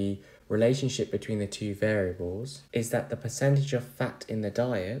that the relationship between the two variables is that the percentage of fat in the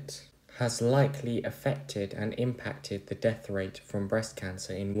diet has likely affected and impacted the death rate from breast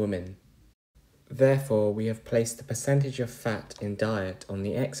cancer in women. Therefore, we have placed the percentage of fat in diet on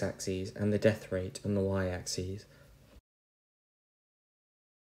the x-axis and the death rate on the y-axis.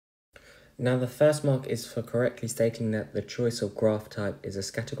 Now the first mark is for correctly stating that the choice of graph type is a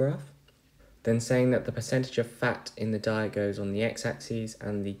scatter graph. Then saying that the percentage of fat in the diet goes on the x-axis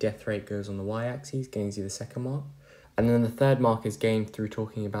and the death rate goes on the y-axis gains you the second mark. And then the third mark is gained through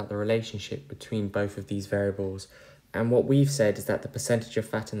talking about the relationship between both of these variables. And what we've said is that the percentage of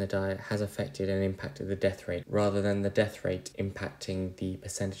fat in the diet has affected and impacted the death rate, rather than the death rate impacting the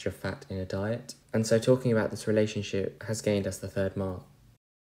percentage of fat in a diet. And so talking about this relationship has gained us the third mark.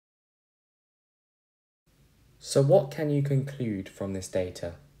 So what can you conclude from this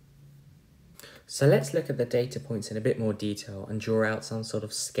data? So let's look at the data points in a bit more detail and draw out some sort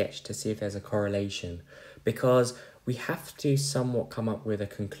of sketch to see if there's a correlation, because we have to somewhat come up with a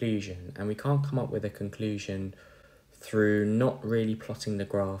conclusion, and we can't come up with a conclusion through not really plotting the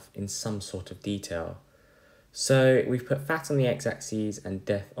graph in some sort of detail. So we've put fat on the x-axis and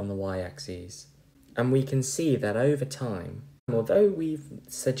death on the y-axis, and we can see that over time, although we've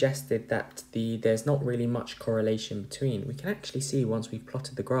suggested that there's not really much correlation between, we can actually see once we've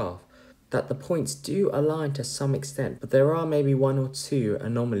plotted the graph that the points do align to some extent, but there are maybe one or two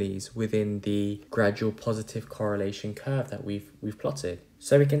anomalies within the gradual positive correlation curve that we've plotted.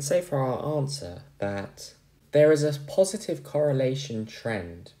 So we can say for our answer that there is a positive correlation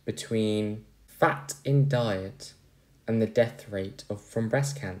trend between fat in diet and the death rate from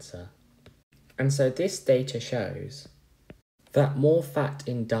breast cancer. And so this data shows that more fat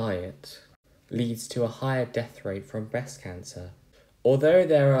in diet leads to a higher death rate from breast cancer. Although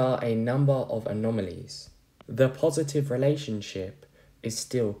there are a number of anomalies, the positive relationship is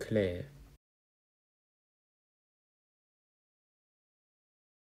still clear.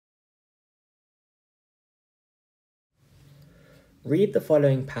 Read the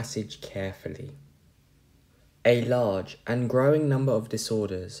following passage carefully. A large and growing number of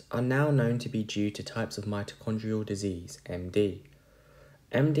disorders are now known to be due to types of mitochondrial disease, MD.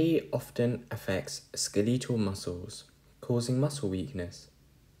 MD often affects skeletal muscles, causing muscle weakness.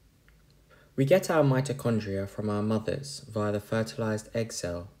 We get our mitochondria from our mothers via the fertilized egg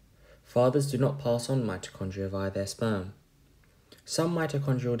cell. Fathers do not pass on mitochondria via their sperm. Some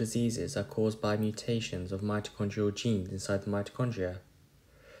mitochondrial diseases are caused by mutations of mitochondrial genes inside the mitochondria.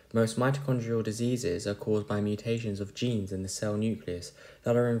 Most mitochondrial diseases are caused by mutations of genes in the cell nucleus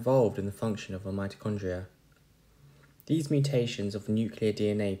that are involved in the function of a mitochondria. These mutations of nuclear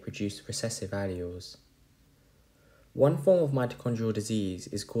DNA produce recessive alleles. One form of mitochondrial disease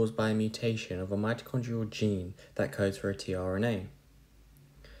is caused by a mutation of a mitochondrial gene that codes for a tRNA.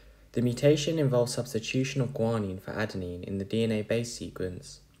 The mutation involves substitution of guanine for adenine in the DNA base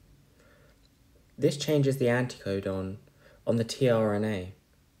sequence. This changes the anticodon on the tRNA.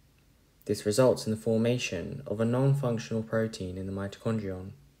 This results in the formation of a non-functional protein in the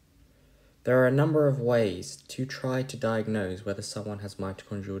mitochondrion. There are a number of ways to try to diagnose whether someone has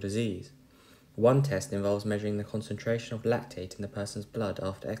mitochondrial disease. One test involves measuring the concentration of lactate in the person's blood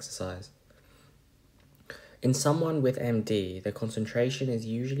after exercise. In someone with MD, the concentration is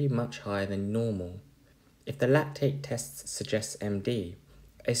usually much higher than normal. If the lactate test suggests MD,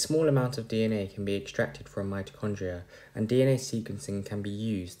 a small amount of DNA can be extracted from mitochondria, and DNA sequencing can be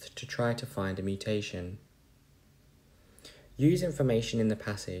used to try to find a mutation. Use information in the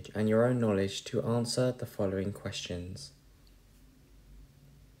passage and your own knowledge to answer the following questions.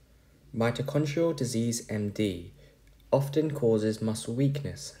 Mitochondrial disease MD often causes muscle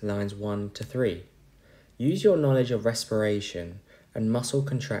weakness, lines 1 to 3. Use your knowledge of respiration and muscle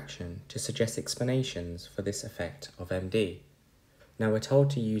contraction to suggest explanations for this effect of MD. Now we're told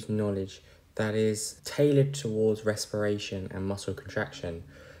to use knowledge that is tailored towards respiration and muscle contraction.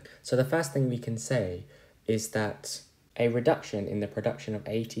 So the first thing we can say is that a reduction in the production of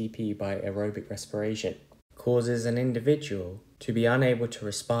ATP by aerobic respiration causes an individual to be unable to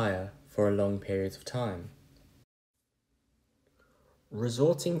respire for a long period of time.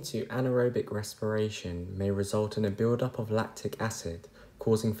 Resorting to anaerobic respiration may result in a buildup of lactic acid,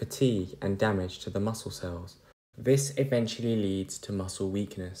 causing fatigue and damage to the muscle cells. This eventually leads to muscle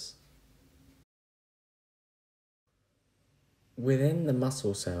weakness. Within the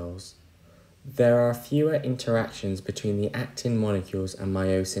muscle cells, There are fewer interactions between the actin molecules and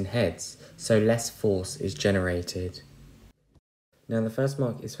myosin heads, so less force is generated. Now the first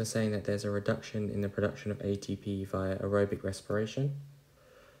mark is for saying that there's a reduction in the production of ATP via aerobic respiration.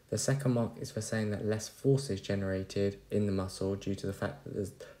 The second mark is for saying that less force is generated in the muscle due to the fact that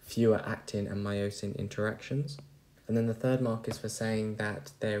there's fewer actin and myosin interactions. And then the third mark is for saying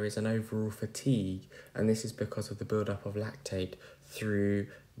that there is an overall fatigue, and this is because of the buildup of lactate through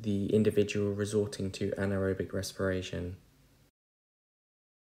the individual resorting to anaerobic respiration.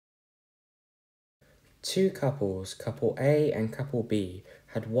 Two couples, couple A and couple B,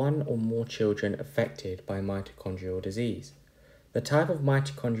 had one or more children affected by mitochondrial disease. The type of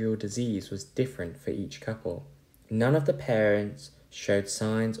mitochondrial disease was different for each couple. None of the parents showed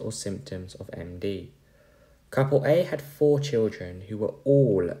signs or symptoms of MD. Couple A had 4 children who were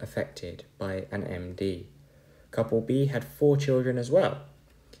all affected by an MD. Couple B had 4 children as well,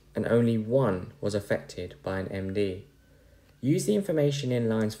 and only one was affected by an MD. Use the information in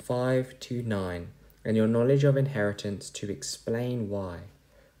lines 5 to 9 and your knowledge of inheritance to explain why.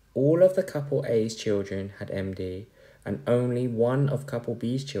 All of the couple A's children had MD, and only one of couple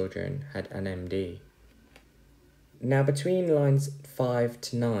B's children had an MD. Now between lines 5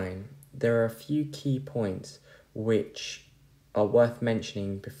 to 9, there are a few key points which are worth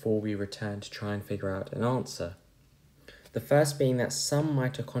mentioning before we return to try and figure out an answer. The first being that some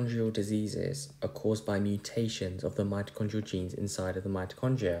mitochondrial diseases are caused by mutations of the mitochondrial genes inside of the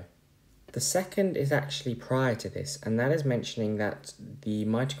mitochondria. The second is actually prior to this, and that is mentioning that the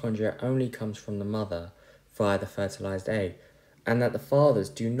mitochondria only comes from the mother via the fertilized egg, and that the fathers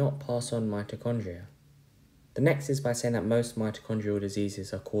do not pass on mitochondria. The next is by saying that most mitochondrial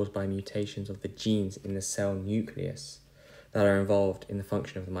diseases are caused by mutations of the genes in the cell nucleus that are involved in the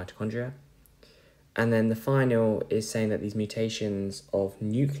function of the mitochondria. And then the final is saying that these mutations of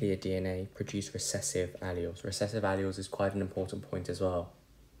nuclear DNA produce recessive alleles. Recessive alleles is quite an important point as well.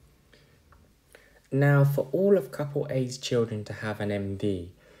 Now, for all of couple A's children to have an MD,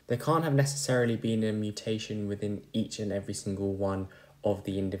 there can't have necessarily been a mutation within each and every single one of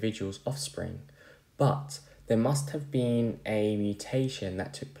the individual's offspring, but there must have been a mutation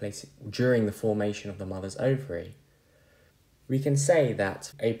that took place during the formation of the mother's ovary. We can say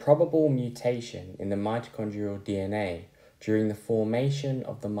that a probable mutation in the mitochondrial DNA during the formation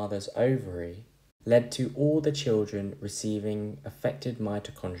of the mother's ovary led to all the children receiving affected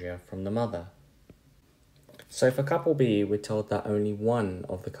mitochondria from the mother. So for couple B, we're told that only one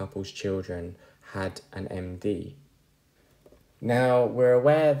of the couple's children had an MD. Now, we're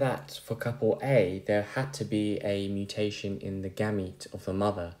aware that for couple A, there had to be a mutation in the gamete of the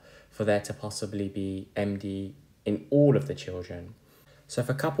mother for there to possibly be MD in all of the children. So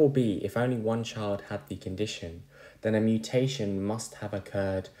for couple B, if only one child had the condition, then a mutation must have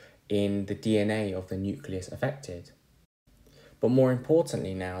occurred in the DNA of the nucleus affected. But more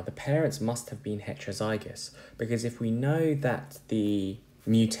importantly now, the parents must have been heterozygous, because if we know that the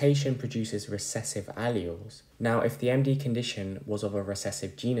mutation produces recessive alleles, now if the MD condition was of a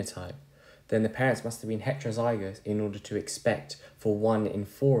recessive genotype, then the parents must have been heterozygous in order to expect for 1 in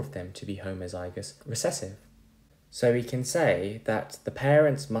 4 of them to be homozygous recessive. So we can say that the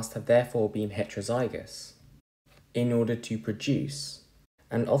parents must have therefore been heterozygous in order to produce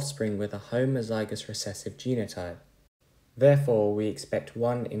an offspring with a homozygous recessive genotype. Therefore, we expect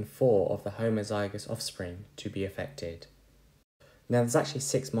 1 in 4 of the homozygous offspring to be affected. Now, there's actually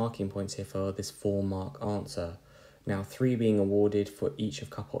 6 marking points here for this 4-mark answer. Now, 3 being awarded for each of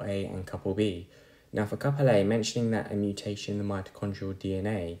couple A and couple B. Now, for couple A, mentioning that a mutation in the mitochondrial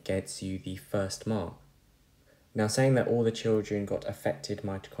DNA gets you the 1st mark. Now, saying that all the children got affected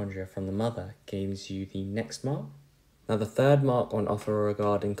mitochondria from the mother gives you the next mark. Now, the 3rd mark on offer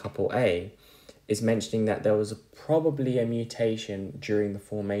regarding couple A is mentioning that there was probably a mutation during the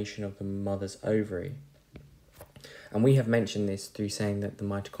formation of the mother's ovary. And we have mentioned this through saying that the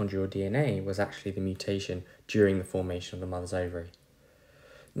mitochondrial DNA was actually the mutation during the formation of the mother's ovary.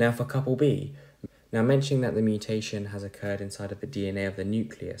 Now for couple B, now mentioning that the mutation has occurred inside of the DNA of the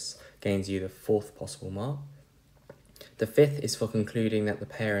nucleus gains you the 4th possible mark. The 5th is for concluding that the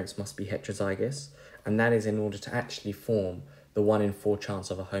parents must be heterozygous, and that is in order to actually form the 1 in 4 chance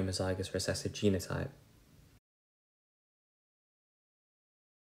of a homozygous recessive genotype.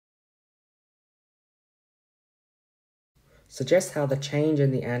 Suggest how the change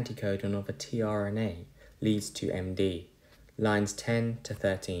in the anticodon of a tRNA leads to MD. Lines 10 to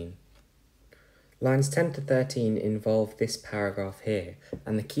 13. Lines 10 to 13 involve this paragraph here,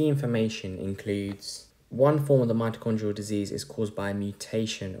 and the key information includes: one form of the mitochondrial disease is caused by a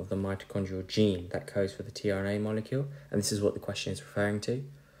mutation of the mitochondrial gene that codes for the tRNA molecule, and this is what the question is referring to.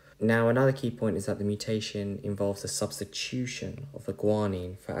 Now, another key point is that the mutation involves the substitution of the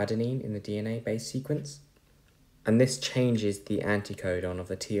guanine for adenine in the DNA-based sequence. And this changes the anticodon of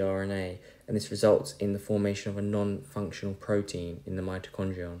the tRNA, and this results in the formation of a non-functional protein in the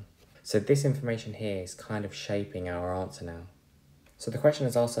mitochondrion. So this information here is kind of shaping our answer now. So the question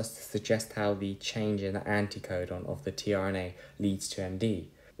has asked us to suggest how the change in the anticodon of the tRNA leads to MD.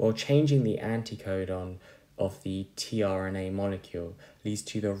 Well, changing the anticodon of the tRNA molecule leads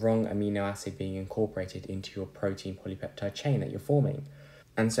to the wrong amino acid being incorporated into your protein polypeptide chain that you're forming.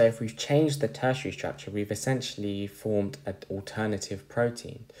 And so if we've changed the tertiary structure, we've essentially formed an alternative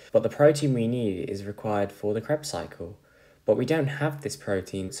protein. But the protein we need is required for the Krebs cycle. But we don't have this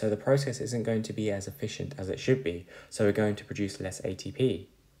protein, so the process isn't going to be as efficient as it should be, so we're going to produce less ATP.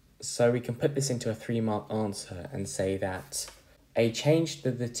 So we can put this into a 3-mark answer and say that a change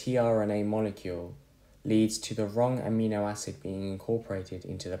to the tRNA molecule leads to the wrong amino acid being incorporated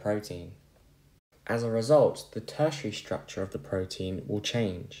into the protein. As a result, the tertiary structure of the protein will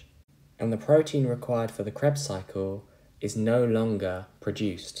change, and the protein required for the Krebs cycle is no longer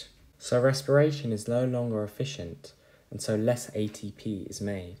produced. So respiration is no longer efficient, and so less ATP is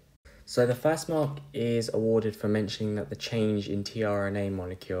made. So the first mark is awarded for mentioning that the change in tRNA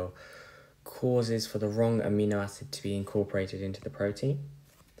molecule causes for the wrong amino acid to be incorporated into the protein.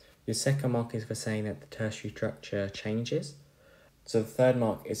 Your second mark is for saying that the tertiary structure changes. So the third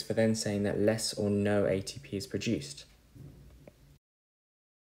mark is for then saying that less or no ATP is produced.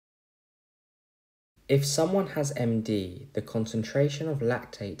 If someone has MD, the concentration of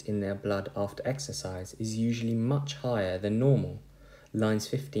lactate in their blood after exercise is usually much higher than normal, lines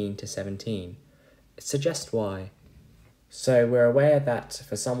 15 to 17. Suggest why. So we're aware that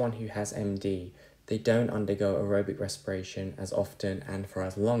for someone who has MD, they don't undergo aerobic respiration as often and for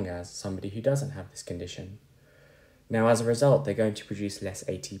as long as somebody who doesn't have this condition. Now, as a result, they're going to produce less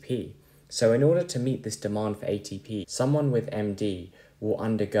ATP. So in order to meet this demand for ATP, someone with MD will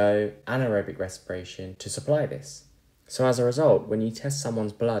undergo anaerobic respiration to supply this. So as a result, when you test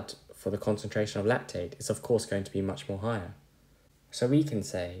someone's blood for the concentration of lactate, it's of course going to be much more higher. So we can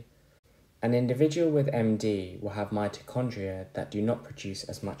say, an individual with MD will have mitochondria that do not produce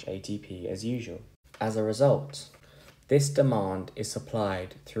as much ATP as usual. As a result, this demand is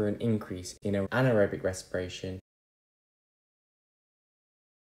supplied through an increase in anaerobic respiration.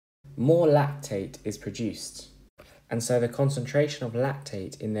 More lactate is produced, and so the concentration of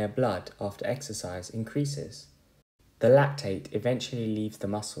lactate in their blood after exercise increases. The lactate eventually leaves the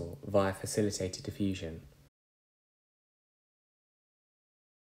muscle via facilitated diffusion.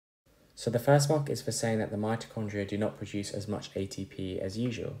 So the first mark is for saying that the mitochondria do not produce as much ATP as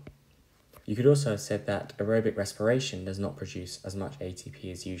usual. You could also have said that aerobic respiration does not produce as much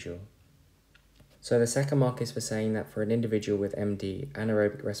ATP as usual. So the second mark is for saying that for an individual with MD,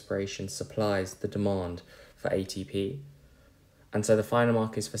 anaerobic respiration supplies the demand for ATP. And so the final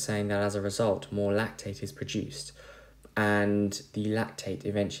mark is for saying that as a result, more lactate is produced, and the lactate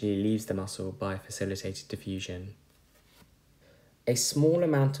eventually leaves the muscle by facilitated diffusion. A small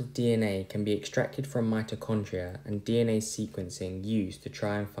amount of DNA can be extracted from mitochondria and DNA sequencing used to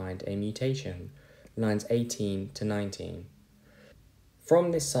try and find a mutation, lines 18 to 19.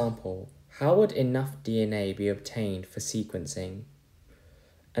 From this sample, how would enough DNA be obtained for sequencing?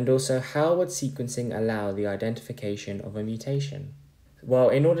 And also, how would sequencing allow the identification of a mutation? Well,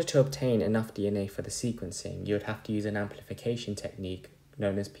 in order to obtain enough DNA for the sequencing, you would have to use an amplification technique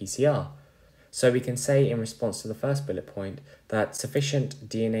known as PCR. So we can say in response to the first bullet point that sufficient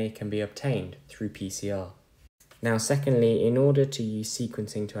DNA can be obtained through PCR. Now, secondly, in order to use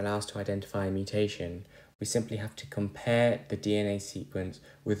sequencing to allow us to identify a mutation, we simply have to compare the DNA sequence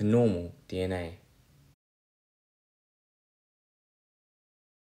with normal DNA.